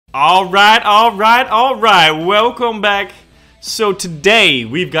Alright, welcome back. So today,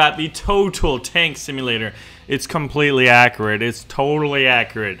 we've got the Total Tank Simulator. It's completely accurate, it's totally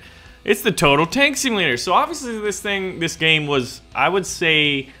accurate. It's the Total Tank Simulator. So obviously this game was, I would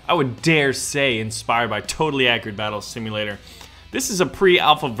dare say, inspired by Totally Accurate Battle Simulator. This is a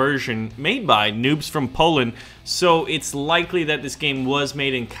pre-alpha version made by noobs from Poland, so it's likely that this game was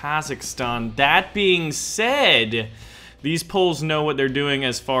made in Kazakhstan. That being said, these Poles know what they're doing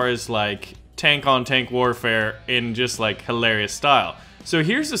as far as like tank-on-tank warfare in just like hilarious style. So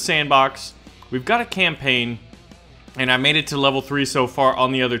here's the sandbox. We've got a campaign, and I made it to level 3 so far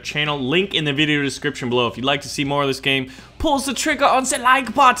on the other channel. Link in the video description below. If you'd like to see more of this game, pull the trigger on the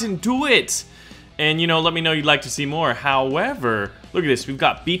like button. Do it! And, you know, let me know you'd like to see more. However, look at this. We've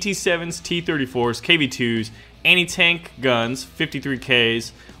got BT-7s, T-34s, KV-2s, anti-tank guns,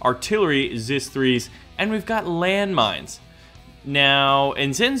 53Ks, artillery, ZIS-3s, and we've got landmines. Now,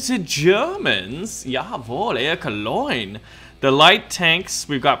 and then the Germans, jawohl, Erkeloin. The light tanks,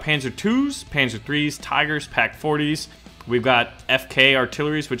 we've got Panzer IIs, Panzer IIIs, Tigers, Pak-40s. We've got FK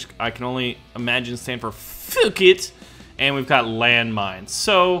artilleries, which I can only imagine stand for fuck it. And we've got landmines.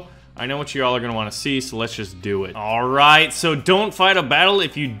 So I know what you all are going to want to see, so let's just do it. Alright, so don't fight a battle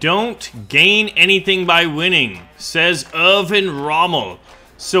if you don't gain anything by winning, says Irvin Rommel.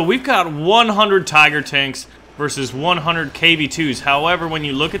 So we've got 100 Tiger tanks versus 100 KV-2s. However, when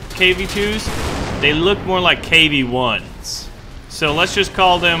you look at the KV-2s, they look more like KV-1s. So let's just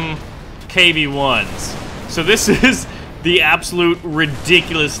call them KV-1s. So this is the absolute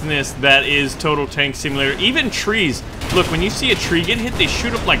ridiculousness that is Total Tank Simulator. Even trees. Look, when you see a tree get hit, they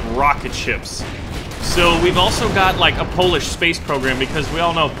shoot up like rocket ships. So we've also got like a Polish space program because we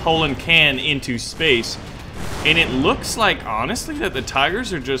all know Poland can into space. And it looks like, honestly, that the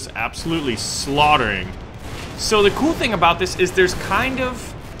Tigers are just absolutely slaughtering. So the cool thing about this is there's kind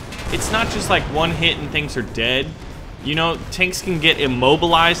of, it's not just like one hit and things are dead. You know, tanks can get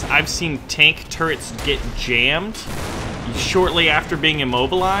immobilized. I've seen tank turrets get jammed shortly after being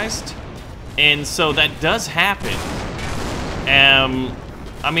immobilized. And so that does happen.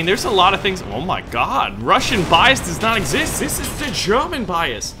 I mean, there's a lot of things. Oh my god, Russian bias does not exist. This is the German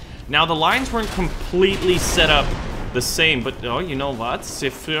bias. Now, the lines weren't completely set up the same, but oh, you know what?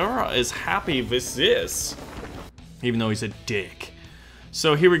 Sifura is happy with this. Even though he's a dick.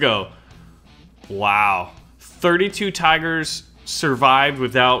 So here we go. Wow. 32 Tigers survived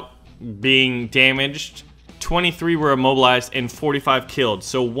without being damaged. 23 were immobilized and 45 killed.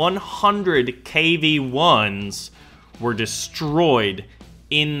 So 100 KV-1s were destroyed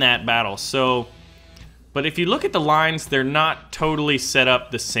in that battle. So, but if you look at the lines, they're not totally set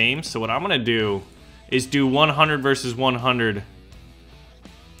up the same. So what I'm gonna do is do 100 versus 100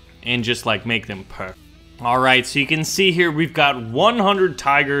 and just like make them perfect. Alright, so you can see here we've got 100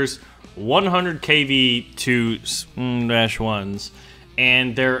 Tigers, 100 KV-2-1s,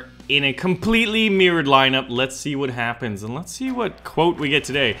 and they're in a completely mirrored lineup. Let's see what happens, and let's see what quote we get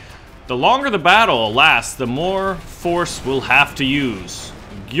today. The longer the battle lasts, the more force we'll have to use.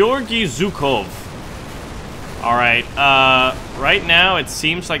 Georgy Zhukov. Alright, right now it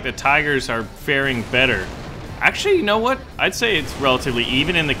seems like the Tigers are faring better. Actually, you know what? I'd say it's relatively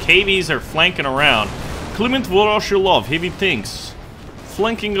even, and the KVs are flanking around. Klement Voroshilov, heavy tanks,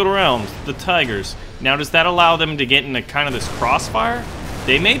 flanking around the Tigers. Now, does that allow them to get into kind of this crossfire?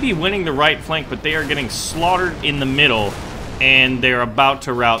 They may be winning the right flank, but they are getting slaughtered in the middle, and they're about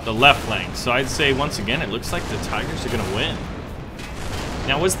to rout the left flank. So I'd say, once again, it looks like the Tigers are going to win.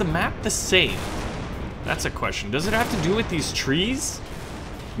 Now, was the map the same? That's a question. Does it have to do with these trees?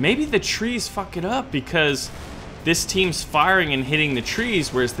 Maybe the trees fuck it up because this team's firing and hitting the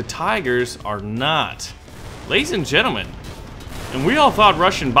trees, whereas the Tigers are not. Ladies and gentlemen, and we all thought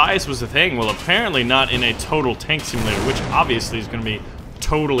Russian bias was a thing. Well, apparently not in a Total Tank Simulator, which obviously is going to be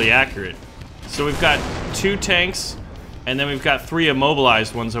totally accurate. So we've got 2 tanks, and then we've got 3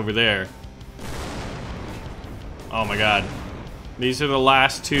 immobilized ones over there. Oh my god. These are the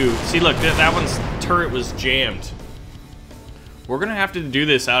last 2. See, look, that one's turret was jammed. We're going to have to do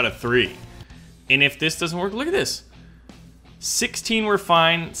this out of 3. And if this doesn't work, look at this. 16 were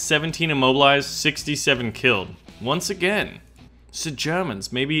fine, 17 immobilized, 67 killed. Once again, it's the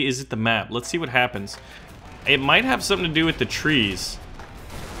Germans. Maybe is it the map? Let's see what happens. It might have something to do with the trees.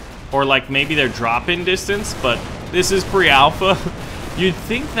 Or like maybe their drop-in distance, but this is pre-alpha. You'd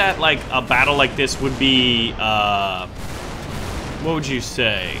think that like a battle like this would be, what would you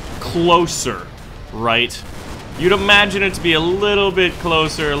say? Closer, right? You'd imagine it to be a little bit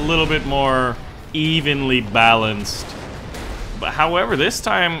closer, a little bit more evenly balanced. But however, this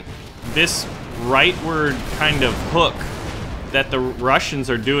time, this rightward kind of hook that the Russians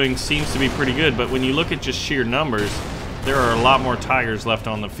are doing seems to be pretty good, but when you look at just sheer numbers, there are a lot more Tigers left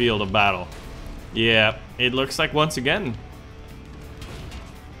on the field of battle. Yeah, it looks like once again.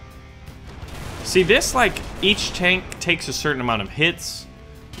 See, this, like, each tank takes a certain amount of hits.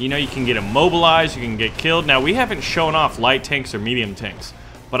 You know, you can get immobilized, you can get killed. Now, we haven't shown off light tanks or medium tanks,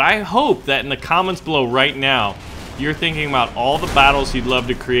 but I hope that in the comments below right now, you're thinking about all the battles you'd love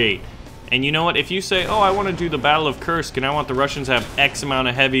to create. And you know what? If you say, oh, I want to do the Battle of Kursk, and I want the Russians to have X amount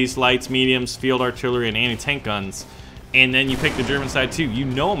of heavies, lights, mediums, field artillery, and anti-tank guns, and then you pick the German side too, you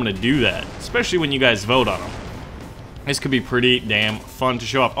know I'm going to do that. Especially when you guys vote on them. This could be pretty damn fun to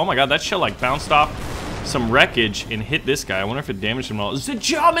show off. Oh my god, that shell like bounced off some wreckage and hit this guy. I wonder if it damaged him at all. The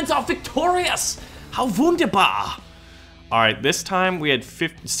Germans are victorious! How wunderbar! Alright, this time we had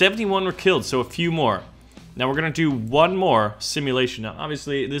 71 were killed, so a few more. Now we're going to do one more simulation. Now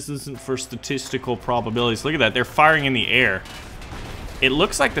obviously this isn't for statistical probabilities. Look at that, they're firing in the air. It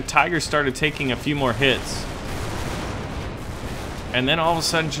looks like the Tigers started taking a few more hits. And then all of a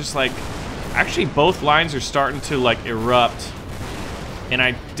sudden just like... Actually both lines are starting to like erupt. And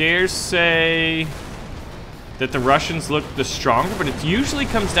I dare say that the Russians look the stronger, but it usually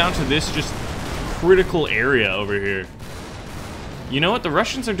comes down to this just critical area over here. You know what? The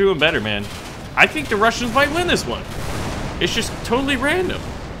Russians are doing better, man. I think the Russians might win this one. It's just totally random.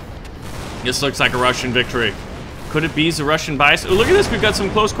 This looks like a Russian victory. Could it be the Russian bias? Oh, look at this. We've got some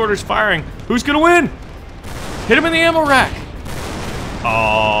close quarters firing. Who's going to win? Hit him in the ammo rack.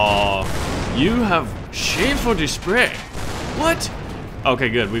 Oh, you have shameful display. What? Okay,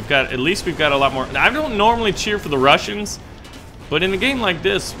 good. We've got, at least we've got a lot more. I don't normally cheer for the Russians, but in a game like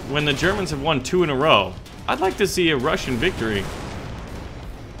this, when the Germans have won 2 in a row, I'd like to see a Russian victory.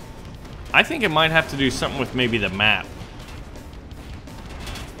 I think it might have to do something with maybe the map.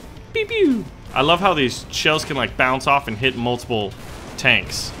 Pew pew. I love how these shells can like bounce off and hit multiple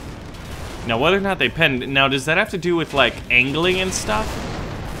tanks. Now whether or not they pen, now does that have to do with like angling and stuff?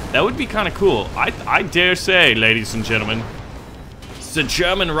 That would be kind of cool. I dare say, ladies and gentlemen, the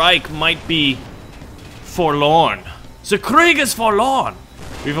German Reich might be forlorn. The Krieg is forlorn.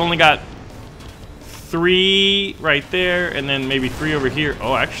 We've only got 3 right there and then maybe 3 over here.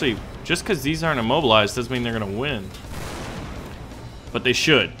 Oh, actually, just because these aren't immobilized doesn't mean they're going to win. But they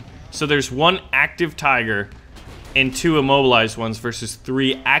should. So there's 1 active Tiger and 2 immobilized ones versus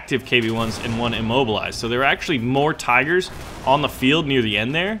 3 active KV-1s and 1 immobilized. So there were actually more Tigers on the field near the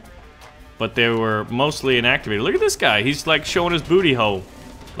end there, but they were mostly inactivated. Look at this guy. He's like showing his booty hole.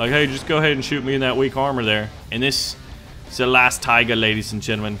 Like, hey, just go ahead and shoot me in that weak armor there. And this is the last Tiger, ladies and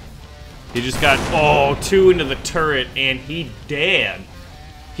gentlemen. He just got, oh, 2 into the turret, and he dead.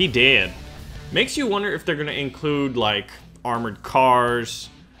 He dead. Makes you wonder if they're going to include, like, armored cars.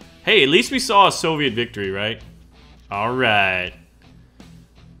 Hey, at least we saw a Soviet victory, right? Alright.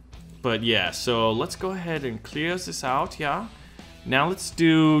 But yeah, so let's go ahead and clear this out, yeah? Now let's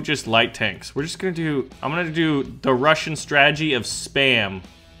do just light tanks. We're just gonna do, I'm gonna do the Russian strategy of spam.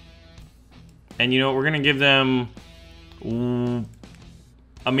 And you know what, we're gonna give them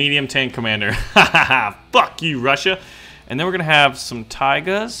a medium tank commander. Haha, fuck you, Russia. And then we're gonna have some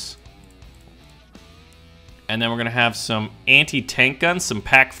Taigas. And then we're gonna have some anti-tank guns, some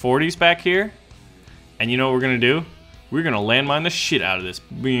PaK 40s back here. And you know what we're gonna do? We're gonna landmine the shit out of this.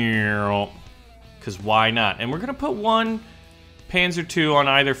 Because why not? And we're gonna put 1 Panzer II on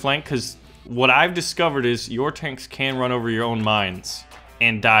either flank, because what I've discovered is your tanks can run over your own mines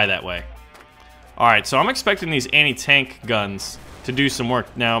and die that way. Alright, so I'm expecting these anti-tank guns to do some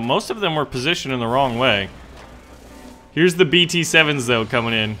work. Now, most of them were positioned in the wrong way. Here's the BT-7s, though,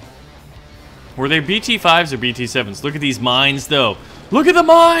 coming in. Were they BT-5s or BT-7s? Look at these mines, though. Look at the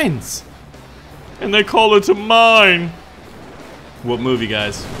mines! And they call it a mine. What movie,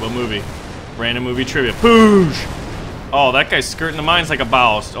 guys? What movie? Random movie trivia. Boosh! Oh, that guy's skirting the mines like a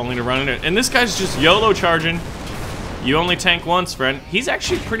boss, only to run into it. And this guy's just YOLO charging. You only tank once, friend. He's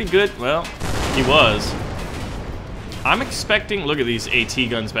actually pretty good. Well, he was. I'm expecting... Look at these AT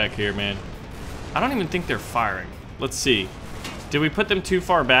guns back here, man. I don't even think they're firing. Let's see. Did we put them too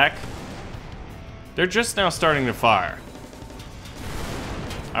far back? They're just now starting to fire.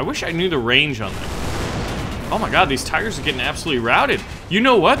 I wish I knew the range on them. Oh my god, these Tigers are getting absolutely routed. You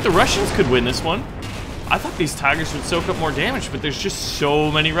know what? The Russians could win this one. I thought these Tigers would soak up more damage, but there's just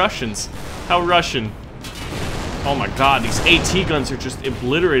so many Russians. How Russian? Oh my god, these AT guns are just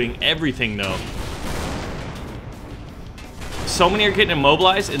obliterating everything, though. So many are getting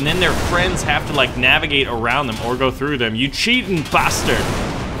immobilized, and then their friends have to, like, navigate around them or go through them. You cheating bastard!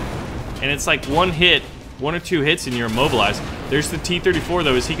 And it's like 1 hit, 1 or 2 hits, and you're immobilized. There's the T-34,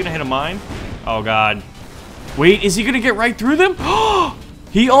 though. Is he gonna hit a mine? Oh god. Wait, is he gonna get right through them?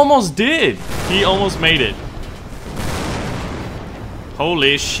 He almost did. He almost made it.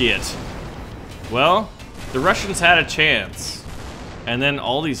 Holy shit. Well, the Russians had a chance. And then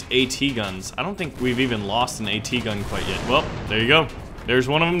all these AT guns. I don't think we've even lost an AT gun quite yet. Well, there you go. There's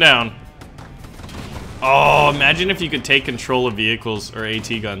one of them down. Oh, imagine if you could take control of vehicles or AT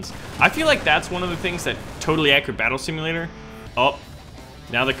guns. I feel like that's one of the things that Totally Accurate Battle Simulator. Oh,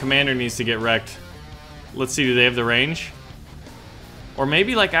 now the commander needs to get wrecked. Let's see, do they have the range? Or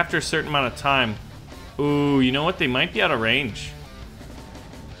maybe like after a certain amount of time. Ooh, you know what? They might be out of range.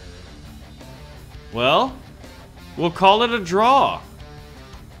 Well, we'll call it a draw.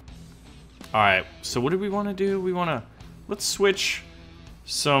 Alright, so what do we want to do? We want to... Let's switch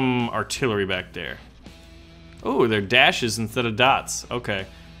some artillery back there. Oh, they're dashes instead of dots. Okay.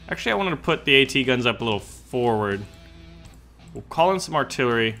 Actually, I wanted to put the AT guns up a little forward. We'll call in some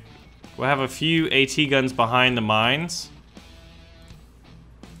artillery. We'll have a few AT guns behind the mines.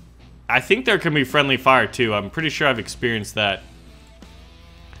 I think there can be friendly fire too. I'm pretty sure I've experienced that.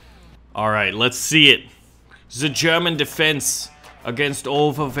 Alright, let's see it. The German defense against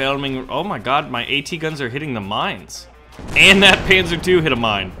overwhelming... Oh my god, my AT guns are hitting the mines. And that Panzer II hit a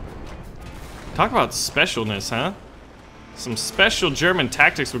mine. Talk about specialness, huh? Some special German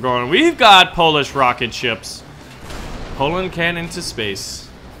tactics were going on. We've got Polish rocket ships. Poland can into space.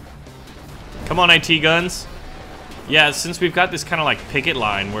 Come on, AT guns. Yeah, since we've got this kind of like picket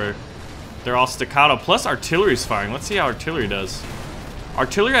line where they're all staccato, plus artillery's firing. Let's see how artillery does.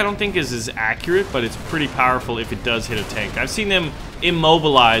 Artillery I don't think is as accurate, but it's pretty powerful if it does hit a tank. I've seen them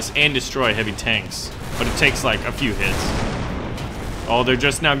immobilize and destroy heavy tanks, but it takes like a few hits. Oh, they're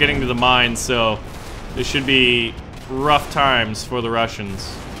just now getting to the mines, so this should be rough times for the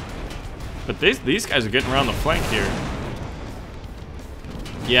Russians. But these guys are getting around the flank here.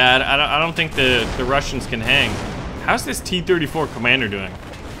 Yeah, I don't think the Russians can hang. How's this T-34 commander doing?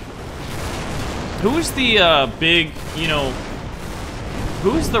 Who is the big, you know...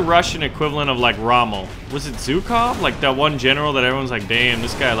 Who is the Russian equivalent of like Rommel? Was it Zhukov? Like that one general that everyone's like, damn,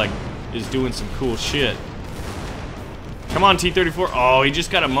 this guy like is doing some cool shit. Come on, T-34. Oh, he just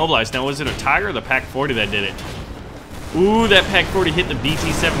got immobilized. Now, was it a Tiger or the PaK-40 that did it? Ooh, that PaK-40 hit the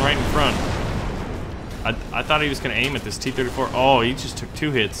BT-7 right in front. I thought he was going to aim at this T-34. Oh, he just took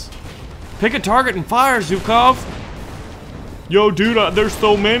 2 hits. Pick a target and fire, Zhukov. Yo, dude, there's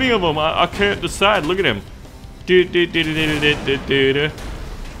so many of them. I can't decide. Look at him.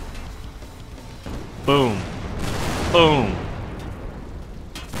 Boom. Boom.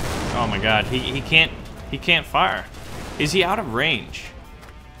 Oh my god, he can't fire. Is he out of range?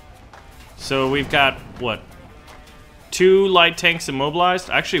 So we've got what? 2 light tanks immobilized?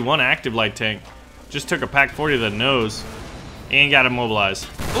 Actually, 1 active light tank. Just took a PaK-40 to the nose and got immobilized.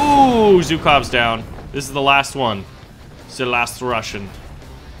 Ooh, Zhukov's down. This is the last one. It's the last Russian.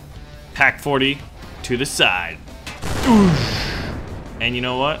 PaK-40 to the side. Oosh. And you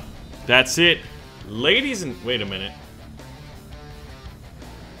know what? That's it. Ladies and... Wait a minute.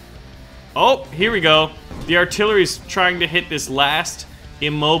 Oh, here we go. The artillery's trying to hit this last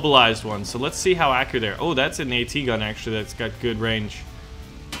immobilized one. So let's see how accurate they are. Oh, that's an AT gun, actually. That's got good range.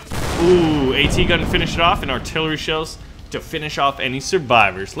 Ooh, AT gun to finish it off, and artillery shells to finish off any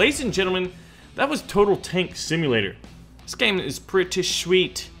survivors. Ladies and gentlemen, that was Total Tank Simulator. This game is pretty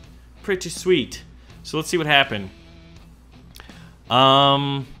sweet. Pretty sweet. So let's see what happened.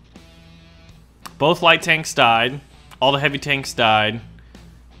 Both light tanks died. All the heavy tanks died.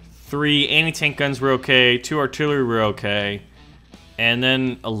 3 anti-tank guns were okay. 2 artillery were okay. And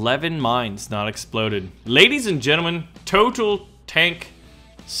then 11 mines not exploded. Ladies and gentlemen, Total Tank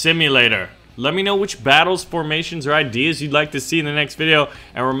Simulator. Let me know which battles, formations, or ideas you'd like to see in the next video.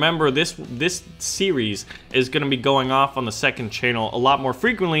 And remember, this series is going to be going off on the second channel a lot more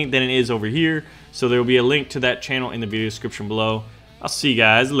frequently than it is over here. So there will be a link to that channel in the video description below. I'll see you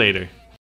guys later.